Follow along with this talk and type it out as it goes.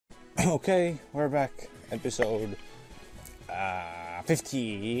Okay, we're back. Episode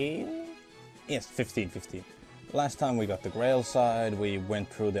 15? Yes, 15. Last time we got the Grail side, we went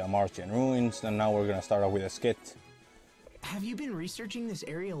through the Amartian ruins, and now we're gonna start off with a skit. Have you been researching this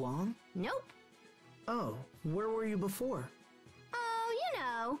area long? Nope. Oh, where were you before? Oh, you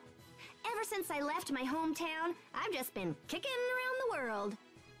know. Ever since I left my hometown, I've just been kicking around the world.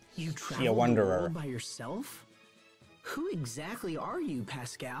 You traveled the wanderer. world by yourself? Who exactly are you,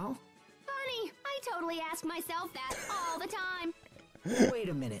 Pascal? Funny, I totally ask myself that all the time. Wait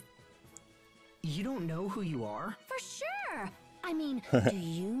a minute. You don't know who you are? For sure. I mean, do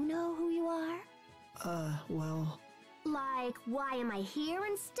you know who you are? Well... Like, why am I here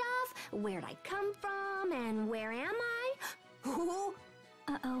and stuff? Where'd I come from and where am I?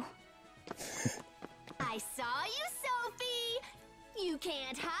 Uh-oh. I saw you, Sophie! You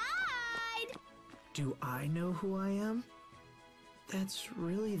can't hide! Do I know who I am? That's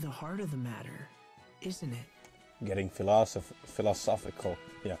really the heart of the matter, isn't it? Getting philosophical.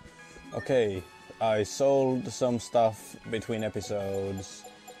 Yeah. Okay, I sold some stuff between episodes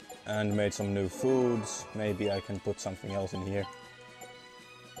and made some new foods. Maybe I can put something else in here.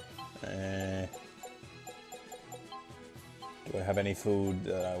 Do I have any food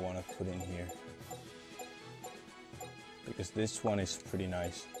that I want to put in here? Because this one is pretty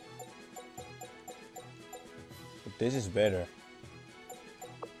nice. But this is better.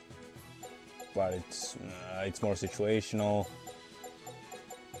 But it's more situational.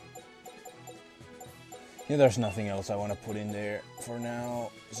 Yeah, there's nothing else I want to put in there for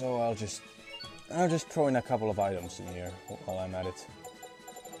now, so I'll just throw in a couple of items in here while I'm at it.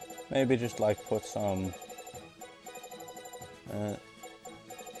 Maybe just like put some.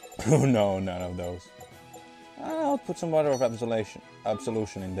 Oh no, none of those. I'll put some water of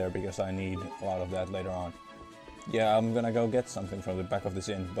absolution in there because I need a lot of that later on. Yeah, I'm gonna go get something from the back of this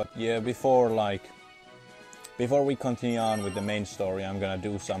inn. But yeah, before we continue on with the main story, I'm gonna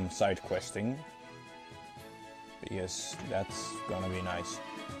do some side questing. Because that's gonna be nice.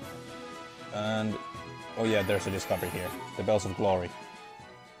 And oh yeah, there's a discovery here. The Bells of Glory.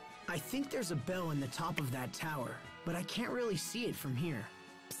 I think there's a bell in the top of that tower, but I can't really see it from here.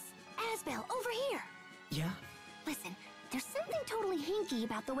 Psst, Asbel, over here! Yeah? Listen, there's something totally hinky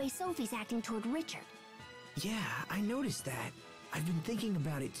about the way Sophie's acting toward Richard. Yeah, I noticed that. I've been thinking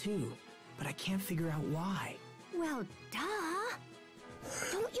about it too, but I can't figure out why. Well, duh!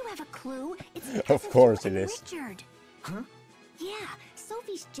 Don't you have a clue? It's Of course it is. Richard. Huh? Yeah,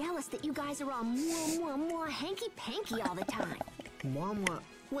 Sophie's jealous that you guys are all mwah hanky-panky all the time. Mama...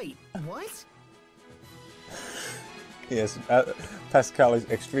 Wait, what? Yes, Pascal is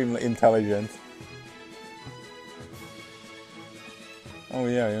extremely intelligent. Oh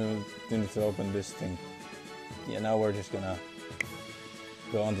yeah, you need to open this thing. Yeah, now we're just gonna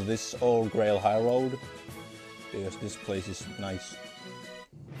go onto this old Grail High Road because this place is nice.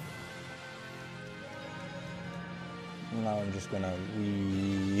 Now I'm just gonna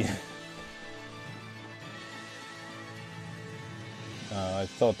I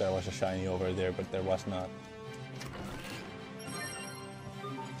thought there was a shiny over there, but there was not.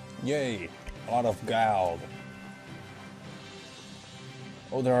 Yay! A lot of gold.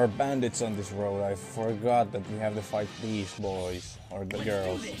 Oh, there are bandits on this road. I forgot that we have to fight these boys or the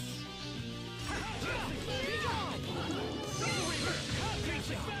girls.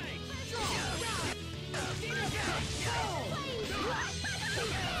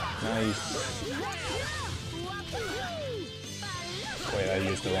 Nice. Wait, I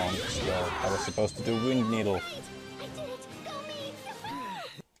used the wrong spell. I was supposed to do Wind Needle.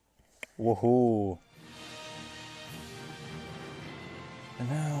 Woohoo! And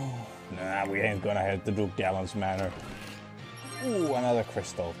now, nah, we ain't gonna head to Duke Gallon's Manor. Ooh, another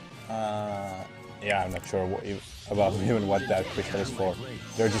crystal. Yeah, I'm not sure about even what that crystal is for.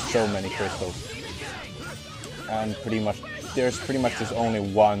 There are just so many crystals, and there's pretty much just only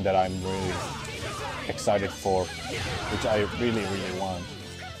one that I'm really excited for, which I really want.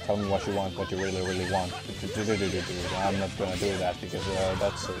 Tell me what you want, what you really want. I'm not gonna do that because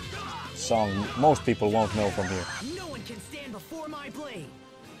that's a song most people won't know from here. No one can stand before my blade.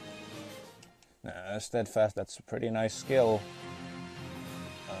 Steadfast, that's a pretty nice skill.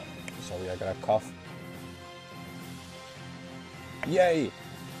 Sorry, I got a cough. Yay!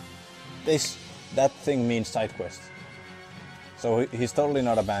 That thing means side quest. So he's totally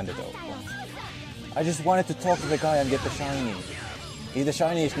not a bandit though. I just wanted to talk to the guy and get the shiny. If the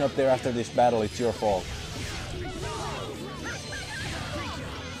shiny is not there after this battle, it's your fault.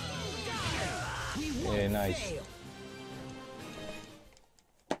 Yeah, nice.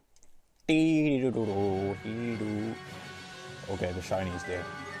 Okay, the shiny is there.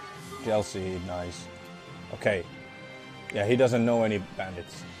 Chelsea, nice. Okay. Yeah, he doesn't know any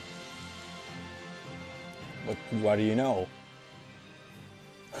bandits. But what do you know?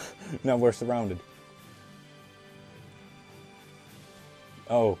 Now we're surrounded.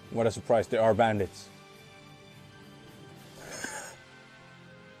 Oh, what a surprise, there are bandits.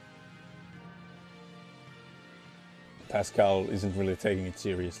 Pascal isn't really taking it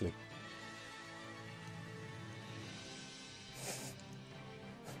seriously.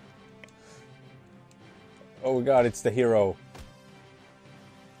 Oh god, it's the hero.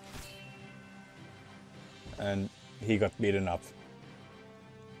 And he got beaten up.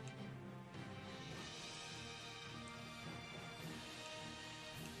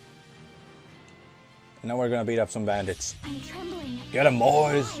 Now we're gonna beat up some bandits. I'm trembling. Get 'em,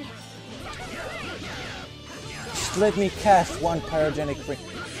 boys! Just let me cast one pyrogenic ring.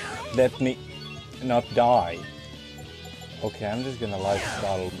 Let me not die. Okay, I'm just gonna life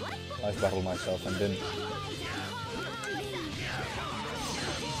battle myself and then...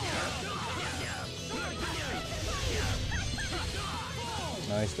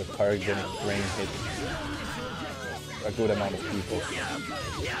 Nice, the pyrogenic ring hit a good amount of people.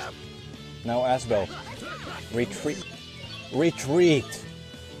 Now Asbel, retreat. Retreat!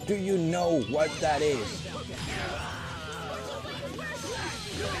 Do you know what that is?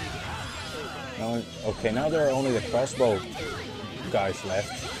 Now, okay, now there are only the crossbow guys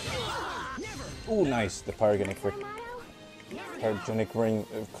left. Ooh, nice, the pyrogenic ring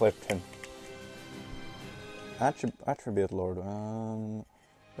clipped him. Attribute Lord,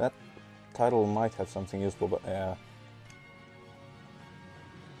 that title might have something useful, but yeah.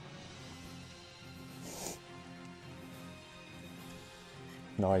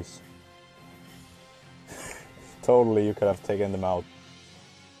 Nice. Totally, you could have taken them out.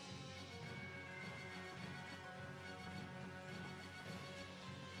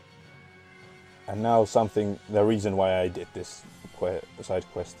 And now the reason why I did this side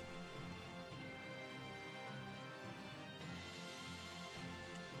quest.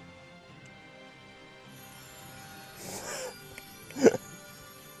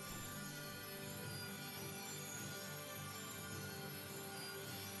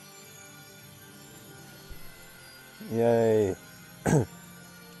 Yay!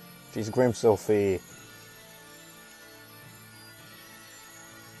 She's Grim Sophie.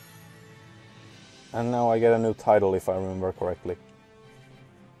 And now I get a new title if I remember correctly.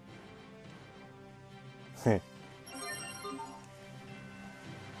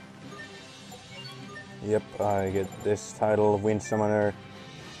 Yep, I get this title, Wind Summoner.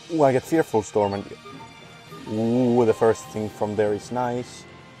 Ooh, I get Fearful Storm and... Ooh, the first thing from there is nice.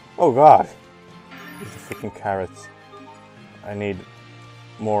 Oh god! The freaking carrots. I need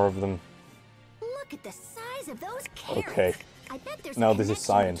more of them. Look at the size of those carrots. Okay. I bet there's Now a this is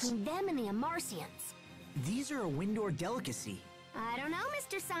connection science. between them and the Amarcians. These are a Windor delicacy. I don't know,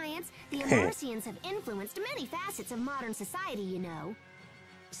 Mr. Science. The Amarcians have influenced many facets of modern society, you know.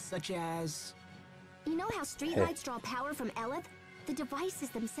 Such as... You know how streetlights draw power from Eleth? The devices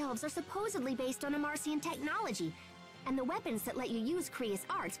themselves are supposedly based on Amarcian technology, and the weapons that let you use Kriya's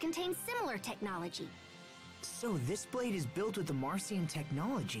arts contain similar technology. So this blade is built with Amarcian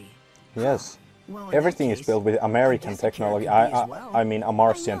technology. Yes. Well, in Everything that is case, built with American I guess a carrot technology. could be as well. I mean I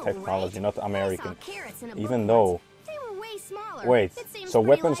Amarcian know, technology, right? not I American. saw carrots in a Even book though... once. They were way smaller. Wait, It seems so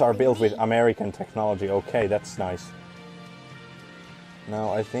pretty weapons are likely built to with me. American technology. Okay, that's nice.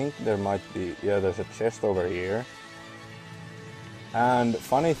 Now I think there might be... Yeah, there's a chest over here. And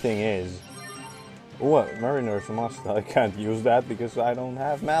funny thing is... Oh, Mariner's must. I can't use that because I don't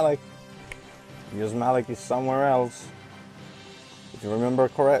have Malik. Because Malik is somewhere else. If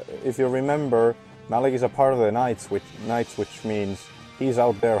you remember, Malik is a part of the Knights, which means he's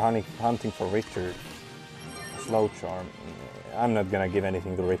out there hunting for Richard. Slow charm. I'm not gonna give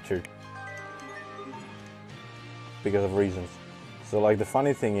anything to Richard because of reasons. So, like, the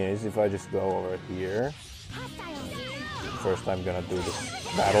funny thing is, if I just go over here, first I'm gonna do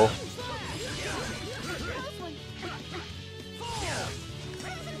this battle.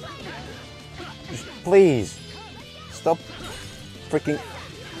 Just please stop freaking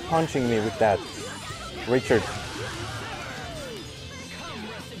punching me with that, Richard.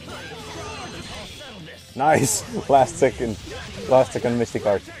 Nice! Last second Mystic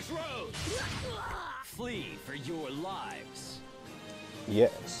Art. Flee for your lives.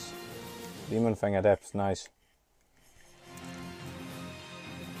 Yes. Demon Fang Adept, nice.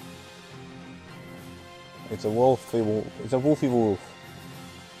 It's a wolfy wolf.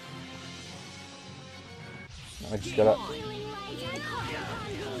 I just gotta...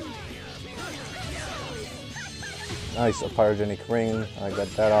 Nice, a pyrogenic ring. I got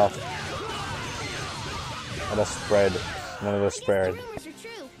that off. And a spread. Another spread.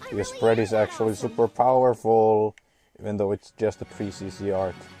 Because spread is actually super powerful, even though it's just a pre-CC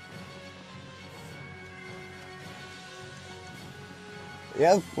art.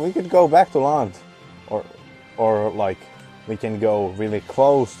 Yeah, we could go back to land. Or like, we can go really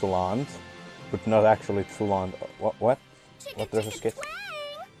close to land, but not actually to land. What? What? There's a skit?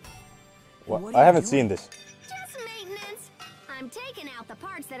 What? I haven't seen this. Just maintenance. I'm taking out the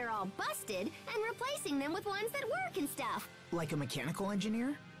parts that are all busted and replacing them with ones that work and stuff. Like a mechanical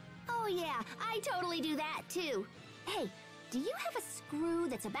engineer? Oh yeah, I totally do that too. Hey, do you have a screw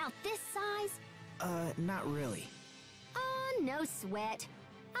that's about this size? Not really. Oh, no sweat.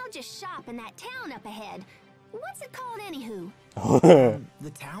 I'll just shop in that town up ahead. What's it called anywho? The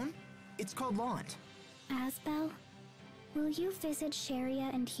town? It's called Launt. Asbel, will you visit Sharia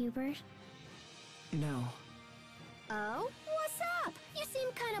and Hubert? No. Oh, what's up? You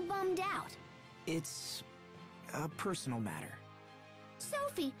seem kind of bummed out. It's a personal matter.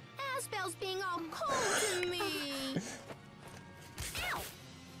 Sophie, Asbel's being all cold to me. Ow!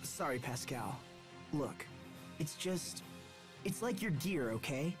 Sorry, Pascal. Look, it's like your gear,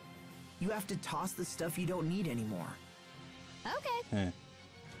 okay? You have to toss the stuff you don't need anymore. Okay.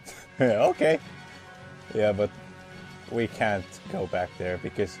 Okay. Yeah, but we can't go back there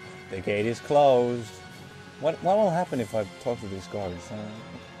because the gate is closed. What will happen if I talk to these guards?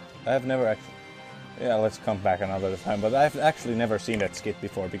 I have never actually... Yeah, let's come back another time. But I've actually never seen that skit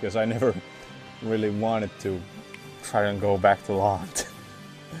before because I never really wanted to try and go back to Launt.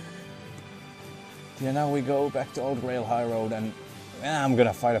 Yeah, now we go back to Old Grail High Road and I'm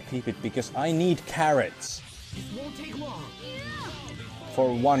gonna fight a Peepit because I need carrots. Won't take long.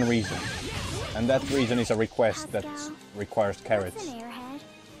 For one reason. And that reason is a request that requires carrots. An airhead.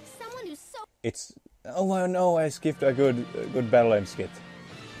 Someone who's so... It's... Oh no, I skipped a good Battle Aim skit.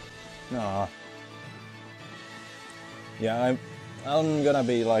 No. Yeah, I'm gonna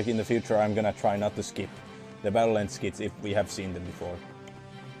be like in the future I'm gonna try not to skip the Battle End skits if we have seen them before.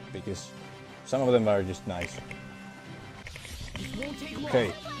 Because some of them are just nice.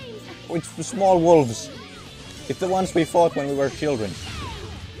 Okay. Which small wolves? It's the ones we fought when we were children.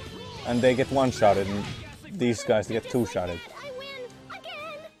 And they get one-shotted and these guys get two-shotted. I win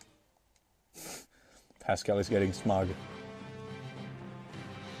again. Pascal is getting smug.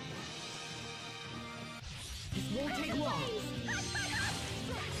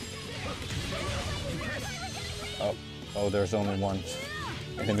 Oh, there's only one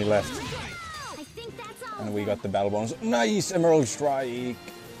enemy left. I think that's all. And we got the battle bonus. Nice! Emerald Strike!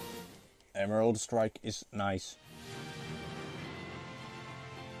 Emerald Strike is nice.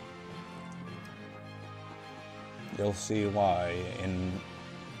 You'll see why in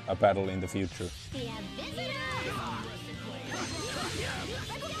a battle in the future. We have visitors.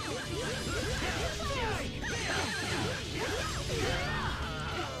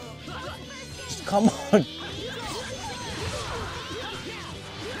 Just come on!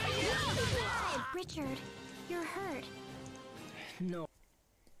 Richard, you're hurt. No.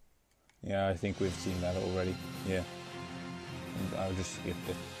 Yeah, I think we've seen that already. Yeah. And I'll just skip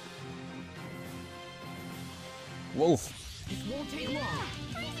it. Wolf! Won't take long.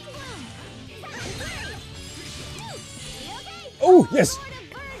 Oh, yes!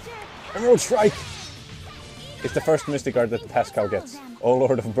 Emerald Strike! It's the first Mystic Art that Pascal gets. Oh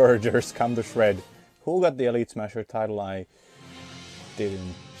Lord of Burgers, come to shred. Who got the Elite Smasher title? I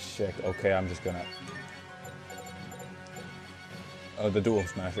didn't check. Okay, I'm just gonna... Oh, the Dual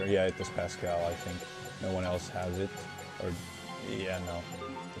Smasher. Yeah, it was Pascal, I think. No one else has it. Or... Yeah, no.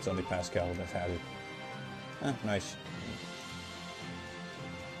 It's only Pascal that has it. Ah, nice.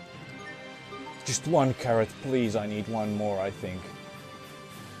 Just one carrot, please. I need one more, I think.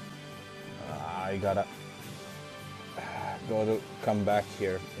 I gotta come back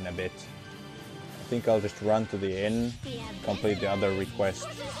here in a bit. I think I'll just run to the inn, complete the other request,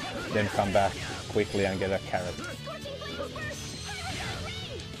 then come back quickly and get a carrot.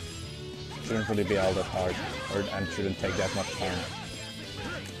 Shouldn't really be all that hard, and shouldn't take that much time.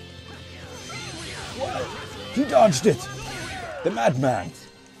 What? He dodged it! The madman!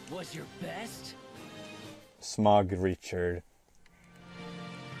 Was your best? Smug Richard.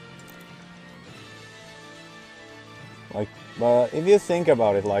 Like, if you think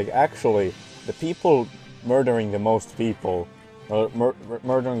about it, like, actually, the people murdering the most people, or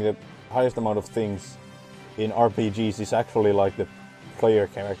murdering the highest amount of things in RPGs is actually like the player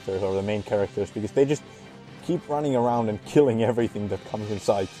characters or the main characters, because they just keep running around and killing everything that comes in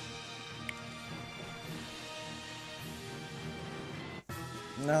sight.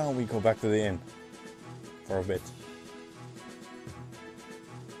 Now we go back to the inn for a bit.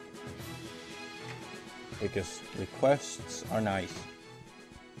 because requests are nice.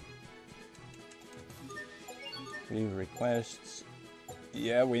 Leave requests.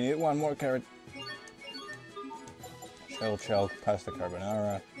 Yeah, we need one more carrot. Shell, pasta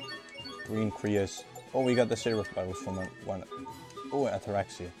carbonara, green Prius. Oh, we got the syrup bottles from one. Oh,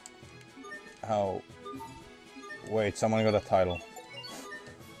 ataraxia. How? Wait, someone got a title.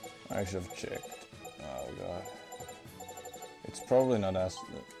 I should have checked. Oh god. It's probably not as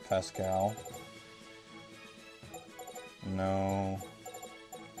Pascal. No.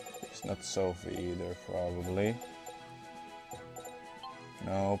 It's not Sophie either, probably.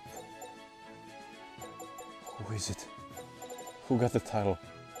 Nope. Who is it? Who got the title?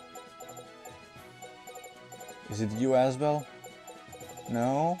 Is it you, Asbel?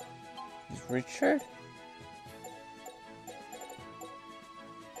 No? Is Richard?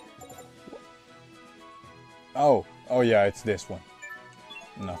 Oh yeah, it's this one.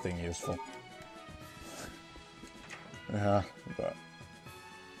 Nothing useful. Yeah, but...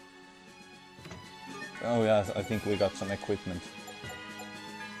 Oh yeah, I think we got some equipment.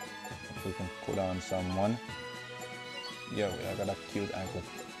 We can put on someone. Yeah, I got a cute anklet.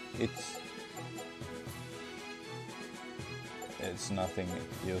 It's nothing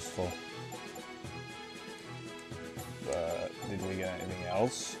useful. But did we get anything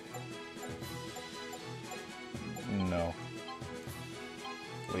else? No.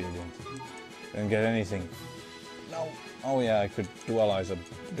 We didn't get anything. No. Oh yeah, I could dualize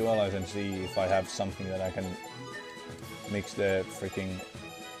and see if I have something that I can mix the freaking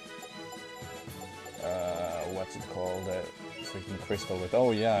what's it called? The freaking crystal with.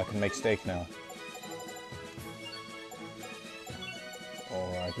 Oh yeah, I can make steak now.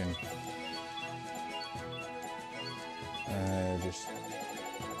 Or I can just...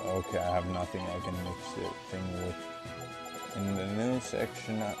 Okay, I have nothing I can mix the thing with. In the new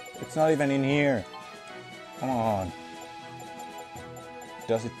section... it's not even in here! Come on!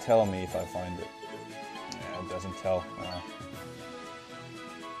 Does it tell me if I find it? Yeah, it doesn't tell.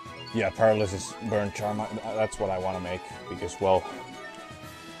 Yeah, Paralysis, Burn Charm, that's what I want to make. Because, well...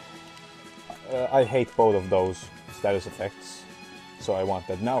 I hate both of those status effects. So I want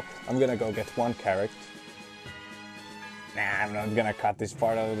that. Now, I'm gonna go get one carrot. Nah, I'm not gonna cut this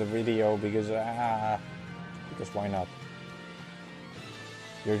part out of the video because why not?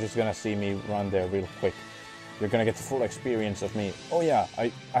 You're just gonna see me run there real quick. You're gonna get the full experience of me. Oh yeah,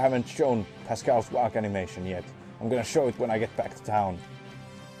 I haven't shown Pascal's walk animation yet. I'm gonna show it when I get back to town.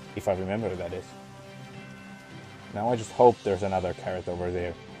 If I remember, that is. Now I just hope there's another carrot over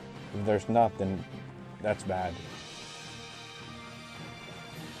there. If there's not, then that's bad.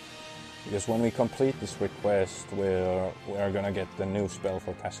 Because when we complete this request, we're gonna get the new spell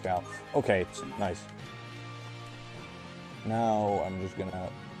for Pascal. Okay, it's nice. Now I'm just gonna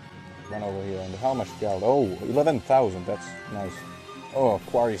run over here and how much gold? Oh, 11,000, that's nice. Oh,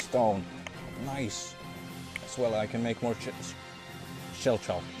 quarry stone, nice. As well, I can make more shell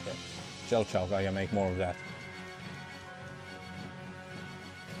chalk. Shell chalk, I can make more of that.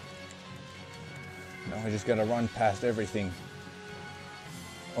 Now I just gotta run past everything.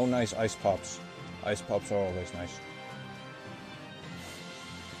 Oh nice, ice pops. Ice pops are always nice.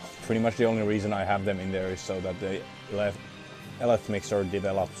 Pretty much the only reason I have them in there is so that the Eleth mixer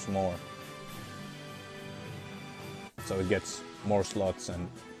develops more. So it gets more slots and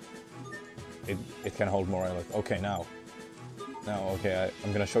it can hold more Eleth. Okay, now, okay,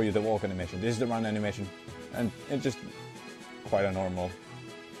 I'm gonna show you the walk animation. This is the run animation, and it's just quite a normal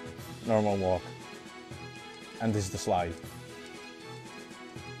walk. And this is the slide.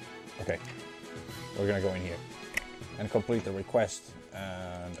 Okay, we're gonna go in here and complete the request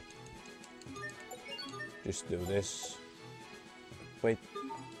and just do this. Wait,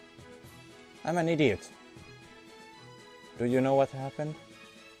 I'm an idiot. Do you know what happened?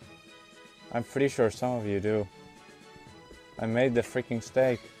 I'm pretty sure some of you do. I made the freaking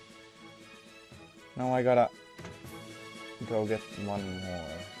steak. Now I gotta go get one more.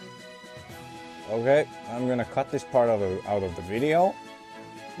 Okay, I'm gonna cut this part out of the video.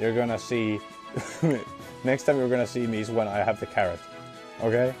 You're gonna see... Next time you're gonna see me is when I have the carrot.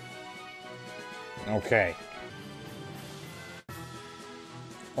 Okay? Okay.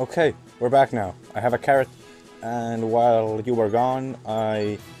 Okay, we're back now. I have a carrot, and while you were gone,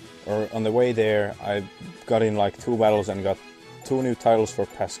 or on the way there, I got in like 2 battles and got 2 new titles for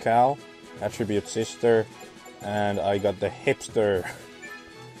Pascal, Attribute Sister, and I got the Hipster.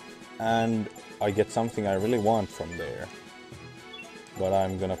 And I get something I really want from there. But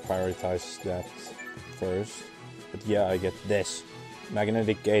I'm gonna prioritize that first. But yeah, I get this.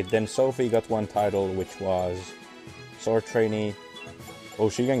 Magnetic Gate. Then Sophie got 1 title, which was Sword Trainee. Oh,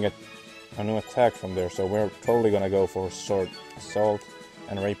 she can get a new attack from there, so we're totally gonna go for Sword Assault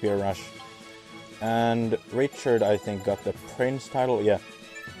and Rapier Rush. And Richard, I think, got the Prince title. Yeah,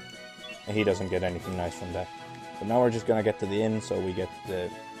 he doesn't get anything nice from that. But now we're just gonna get to the inn, so we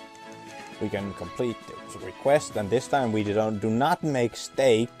can complete the request, and this time we do not make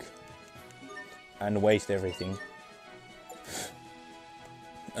steak and waste everything.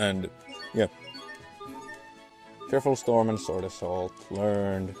 And yeah, Fearful Storm and Sword Assault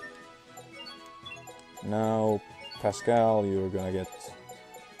learned. Now, Pascal, you're gonna get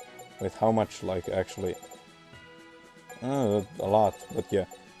with how much, like, actually? A lot, but yeah.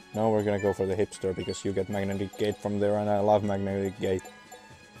 Now we're gonna go for the hipster because you get Magnetic Gate from there, and I love Magnetic Gate.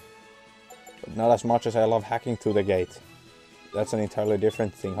 But not as much as I love hacking through the gate. That's an entirely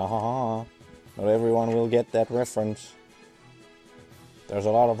different thing, ha ha ha. Not everyone will get that reference. There's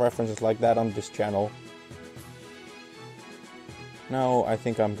a lot of references like that on this channel. Now I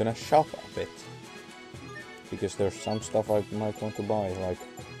think I'm gonna shop a bit. Because there's some stuff I might want to buy, like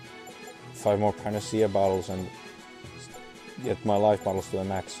 5 more Panacea bottles and get my life bottles to the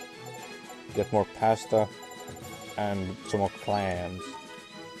max. Get more pasta and some more clams.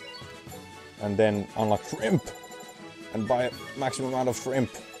 And then unlock shrimp! And buy a maximum amount of shrimp.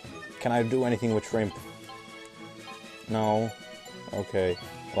 Can I do anything with shrimp? No. Okay.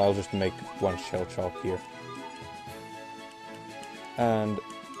 Well, I'll just make 1 shell chalk here. And...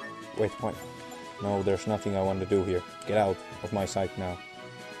 wait, what? No, there's nothing I want to do here. Get out of my sight now.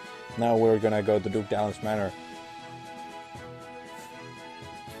 Now we're gonna go to Duke Dallin's Manor.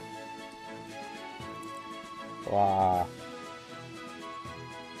 Wow.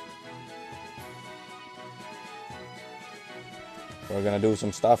 We're gonna do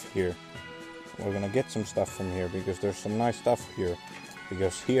some stuff here. We're gonna get some stuff from here because there's some nice stuff here.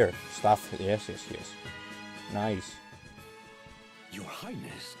 Because here, stuff, yes. Nice. Your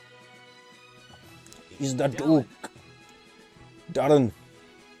Highness. Is the Duke. Darren.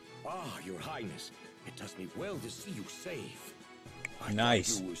 Ah, Your Highness. It does me well to see you safe.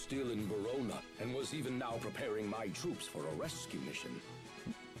 Nice. You were still in Verona and was even now preparing my troops for a rescue mission.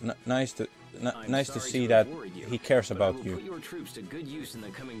 Nice to see that he cares about you. I will put your troops to good use in the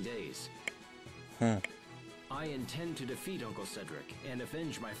coming days. I intend to defeat Uncle Cedric and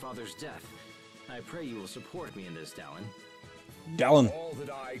avenge my father's death. I pray you will support me in this, Dallin. Dallin. All that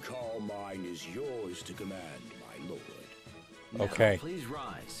I call mine is yours to command, my lord. Now, okay. Please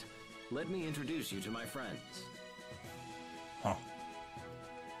rise. Let me introduce you to my friends. Huh.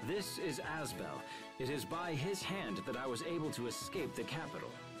 This is Asbel. It is by his hand that I was able to escape the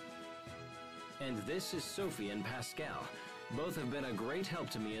capital. And this is Sophie and Pascal. Both have been a great help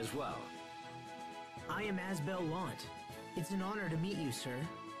to me as well. I am Asbel Lant. It's an honor to meet you, sir.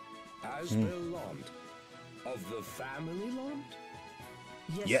 Asbel Lant? Of the family Lant?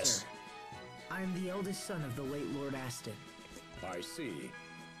 Yes, sir. I am the eldest son of the late Lord Aston. I see.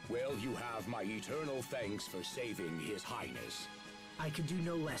 Well, you have my eternal thanks for saving His Highness. I could do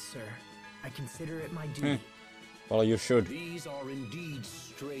no less, sir. I consider it my duty. Well, you should. These are indeed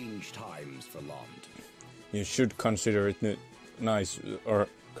strange times for Lant. You should consider it nice, or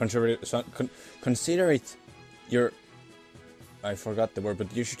consider it your... I forgot the word,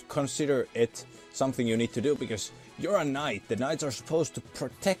 but you should consider it something you need to do, because you're a knight. The knights are supposed to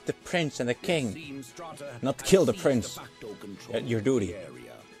protect the prince and the king, not kill the prince. Your duty.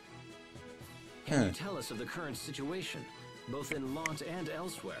 Can you tell us of the current situation, both in Lant and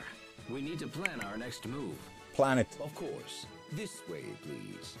elsewhere? We need to plan our next move. Plan it. Of course. This way,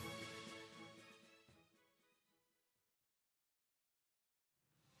 please.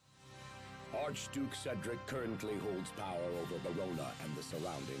 Archduke Cedric currently holds power over Verona and the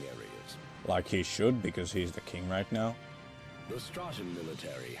surrounding areas. Like he should, because he's the king right now. The Stratan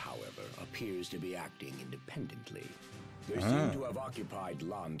military, however, appears to be acting independently. They seem to have occupied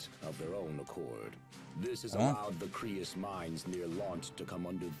Lant of their own accord. This has allowed the Creus mines near Lant to come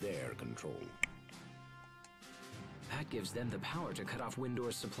under their control. That gives them the power to cut off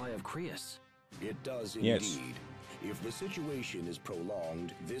Windor's supply of Creus. It does Yes. indeed. If the situation is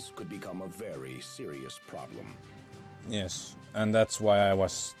prolonged, this could become a very serious problem. Yes, and that's why I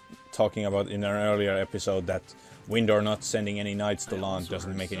was talking about in an earlier episode that Windor not sending any knights to Lant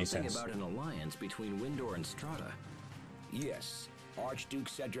doesn't make any sense. About an alliance between Windor and Strata. Yes, Archduke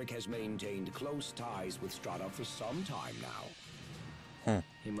Cedric has maintained close ties with Strata for some time now.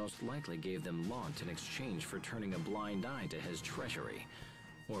 He most likely gave them Lant in exchange for turning a blind eye to his treachery.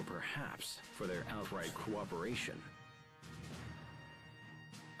 Or perhaps for their outright cooperation.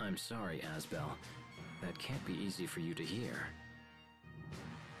 I'm sorry, Asbel. That can't be easy for you to hear.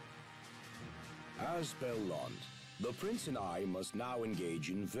 Asbel Lant, The Prince and I must now engage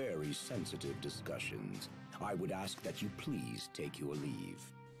in very sensitive discussions. I would ask that you please take your leave.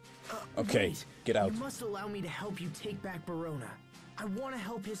 Okay, Wait. get out. You must allow me to help you take back Barona. I want to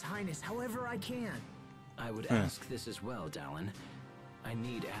help His Highness however I can. I would ask this as well, Dallin. I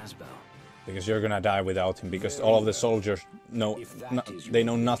need Asbel. Because you're gonna die without him, because all of the soldiers know, they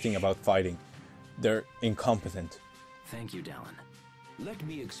know nothing about fighting. They're incompetent. Thank you, Dallin. Let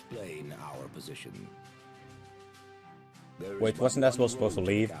me explain our position. Wait, wasn't Asbel supposed to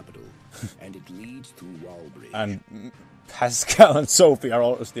leave? Capital, and it leads through Wallbridge. And Pascal and Sophie are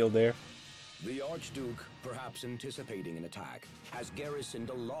all still there. The Archduke, perhaps anticipating an attack, has garrisoned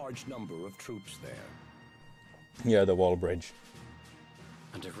a large number of troops there. Yeah, the wall bridge.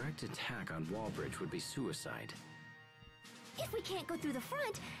 A direct attack on Wallbridge would be suicide. If we can't go through the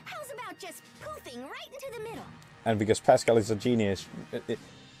front, how's about just poofing right into the middle? And because Pascal is a genius,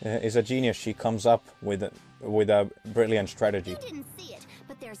 she comes up with a brilliant strategy. You didn't see it,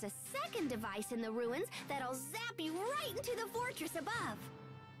 but there's a second device in the ruins that'll zap you right into the fortress above.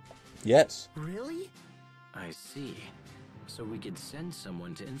 Yes. Really? I see. So we could send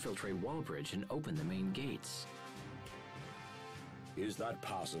someone to infiltrate Wallbridge and open the main gates. Is that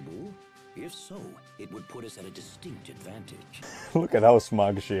possible? If so, it would put us at a distinct advantage. Look at how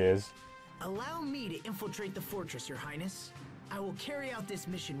smug she is. Allow me to infiltrate the fortress, Your Highness. I will carry out this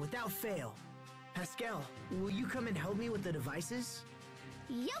mission without fail. Pascal, will you come and help me with the devices?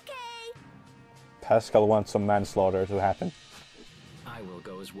 Okay. Pascal wants some manslaughter to happen. I will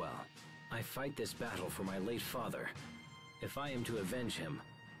go as well. I fight this battle for my late father. If I am to avenge him,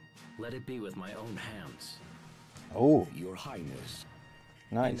 let it be with my own hands. Oh, Your Highness.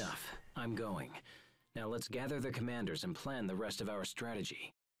 nice. Enough. I'm going. Now let's gather the commanders and plan the rest of our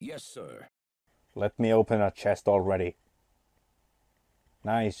strategy. Yes, sir. Let me open a chest already.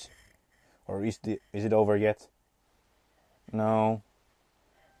 Nice. Or is it over yet? No.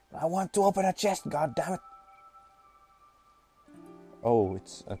 I want to open a chest, god damn it. Oh,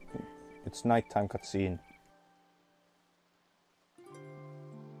 it's nighttime cutscene.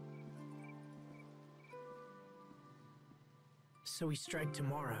 So we strike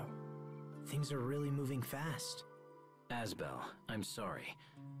tomorrow. Things are really moving fast. Asbel, I'm sorry.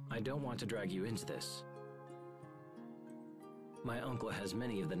 I don't want to drag you into this. My uncle has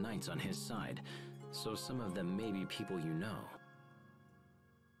many of the knights on his side, so some of them may be people you know.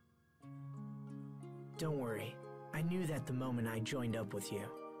 Don't worry. I knew that the moment I joined up with you.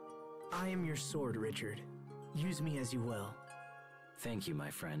 I am your sword, Richard. Use me as you will. Thank you,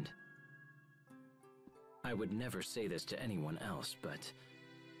 my friend. I would never say this to anyone else, but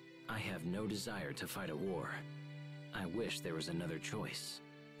I have no desire to fight a war. I wish there was another choice.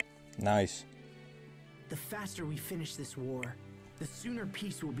 Nice. The faster we finish this war, the sooner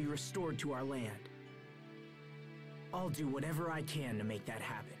peace will be restored to our land. I'll do whatever I can to make that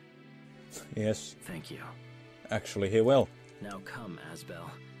happen. Yes, Thank you. actually he will. Now come, Asbel.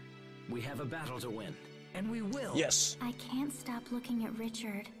 We have a battle to win. And we will. Yes. I can't stop looking at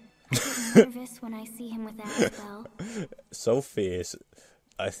Richard. I get nervous when I see him with Asbel.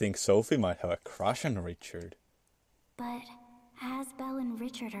 I think Sophie might have a crush on Richard. But Asbel and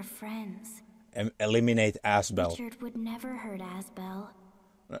Richard are friends. Eliminate Asbel. Richard would never hurt Asbel.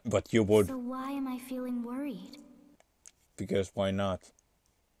 But you would. So why am I feeling worried? Because why not?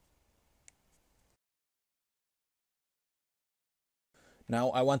 Now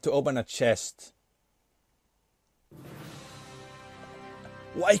I want to open a chest.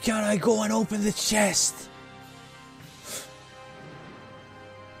 Why can't I go and open the chest?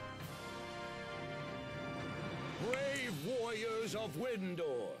 Brave warriors of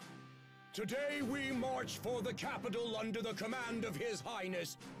Windor. Today we march for the capital under the command of His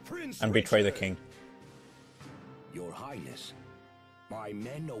Highness, Prince And betray the Richard. king. Your Highness, my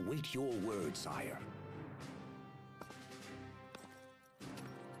men await your word, sire.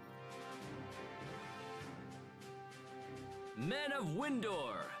 Men of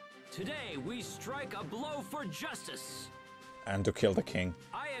Windor, today we strike a blow for justice. And to kill the king.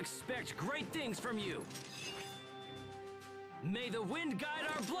 I expect great things from you. May the wind guide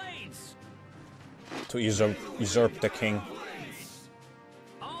our blades. To usurp the king.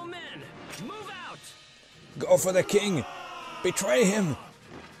 All men, move out! Go for the king! Betray him!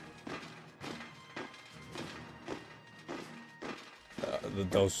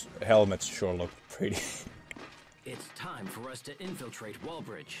 Those helmets sure look pretty. It's time for us to infiltrate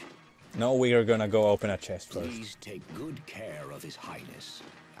Wallbridge. No, we are gonna go open a chest first. Please take good care of His Highness,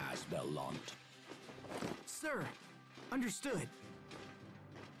 Asbel Lant. Sir, understood.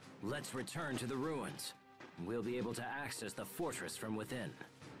 Let's return to the ruins. We'll be able to access the fortress from within.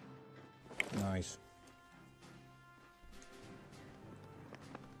 Nice.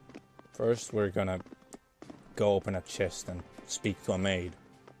 First, we're gonna go open a chest and speak to a maid.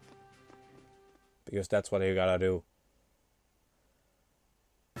 Because that's what you gotta do.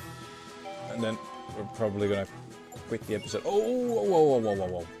 And then we're probably gonna quit the episode. Oh, whoa, whoa, whoa, whoa,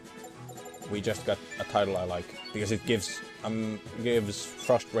 whoa. We just got a title I like. Because it gives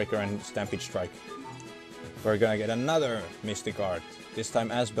Frostbreaker and Stampede Strike. We're gonna get another Mystic Art. This time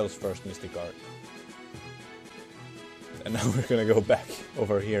Asbel's first Mystic Art. And now we're gonna go back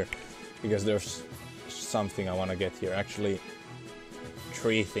over here. Because there's something I wanna get here. Actually,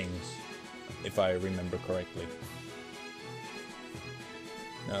 3 things. If I remember correctly.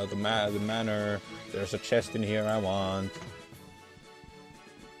 Now the manor, there's a chest in here I want.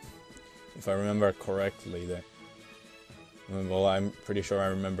 If I remember correctly, well, I'm pretty sure I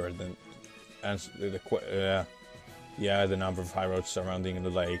remember the number of high roads surrounding the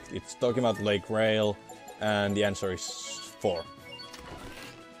lake. It's talking about Lake Rail, and the answer is 4.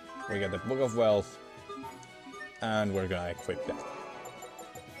 We got the Book of Wealth, and we're gonna equip that.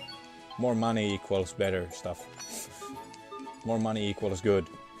 More money equals better stuff. More money equals good.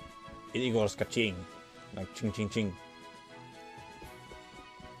 It equals ka-ching. Like ching ching ching.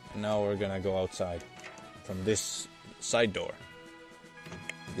 And now we're gonna go outside from this side door.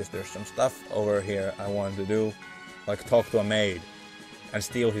 Because there's some stuff over here I wanted to do. Like talk to a maid. And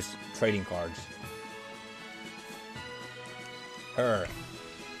steal his trading cards. Her.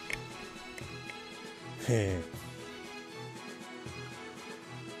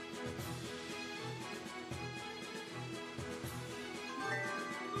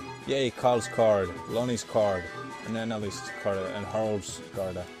 Yay, Carl's card, Lonnie's card, and Annalie's card, and Harold's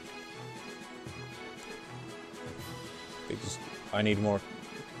card. Because I need more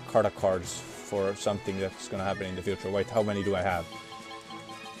cards for something that's gonna happen in the future. Wait, how many do I have?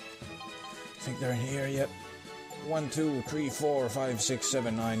 I think they're in here yet. 1, 2, 3, 4, 5, 6,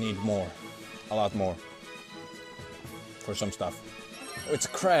 7. I need more. A lot more. For some stuff. Oh, it's a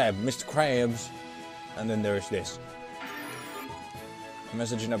crab, Mr. Krabs. And then there's this. A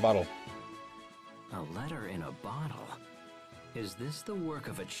message in a bottle. A letter in a bottle? Is this the work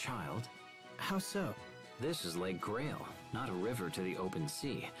of a child? How so? This is Lake Grail, not a river to the open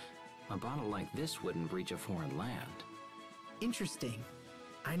sea. A bottle like this wouldn't reach a foreign land. Interesting.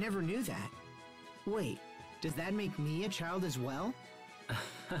 I never knew that. Wait, does that make me a child as well?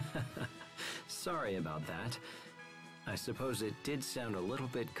 Sorry about that. I suppose it did sound a little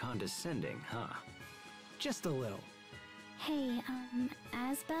bit condescending, huh? Just a little. Hey,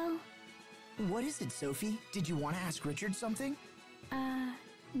 Asbel? What is it, Sophie? Did you want to ask Richard something?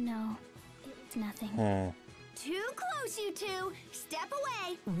 No. It's nothing. Too close, you two. Step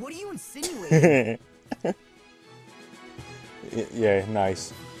away. What are you insinuating? Yeah,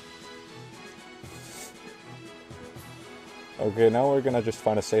 nice. Okay, now we're gonna just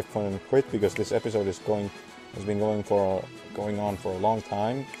find a safe point and quit because this episode has been going on for a long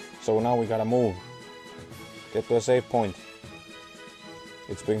time. So now we gotta move. Get to a safe point.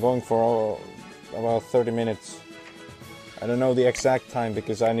 It's been going for about 30 minutes. I don't know the exact time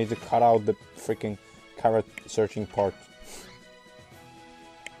because I need to cut out the freaking carrot searching part.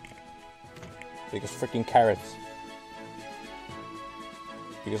 Because freaking carrots.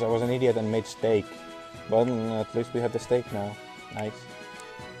 Because I was an idiot and made steak. But at least we have the steak now. Nice.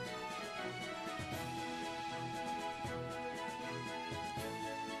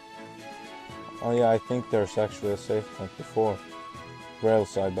 Oh yeah, I think there's actually a safe point before rail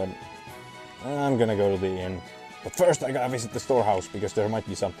side, but I'm gonna go to the inn. But first I gotta visit the storehouse, because there might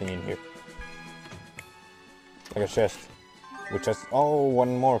be something in here. Like a chest. Which has... oh,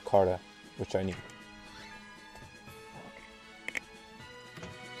 one more card, which I need.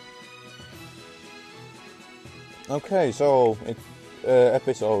 Okay, so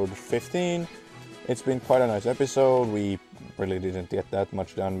episode 15. It's been quite a nice episode. We really didn't get that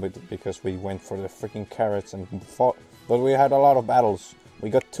much done because we went for the freaking carrots and fought. But we had a lot of battles. We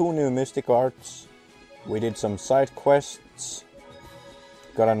got 2 new mystic arts. We did some side quests.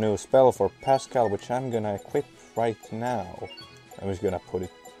 Got a new spell for Pascal, which I'm gonna equip right now. I'm just gonna put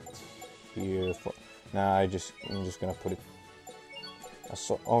it here for... nah, I'm just gonna put it...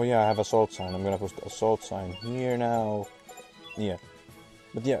 oh yeah, I have assault sign. I'm gonna put assault sign here now. Yeah.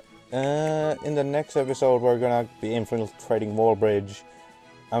 But yeah, in the next episode we're gonna be infiltrating Wallbridge.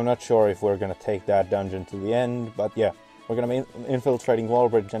 I'm not sure if we're gonna take that dungeon to the end, but yeah. We're gonna be infiltrating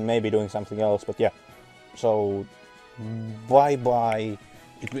Wallbridge and maybe doing something else, but yeah. So, bye-bye.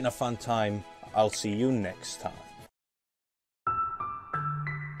 It's been a fun time. I'll see you next time.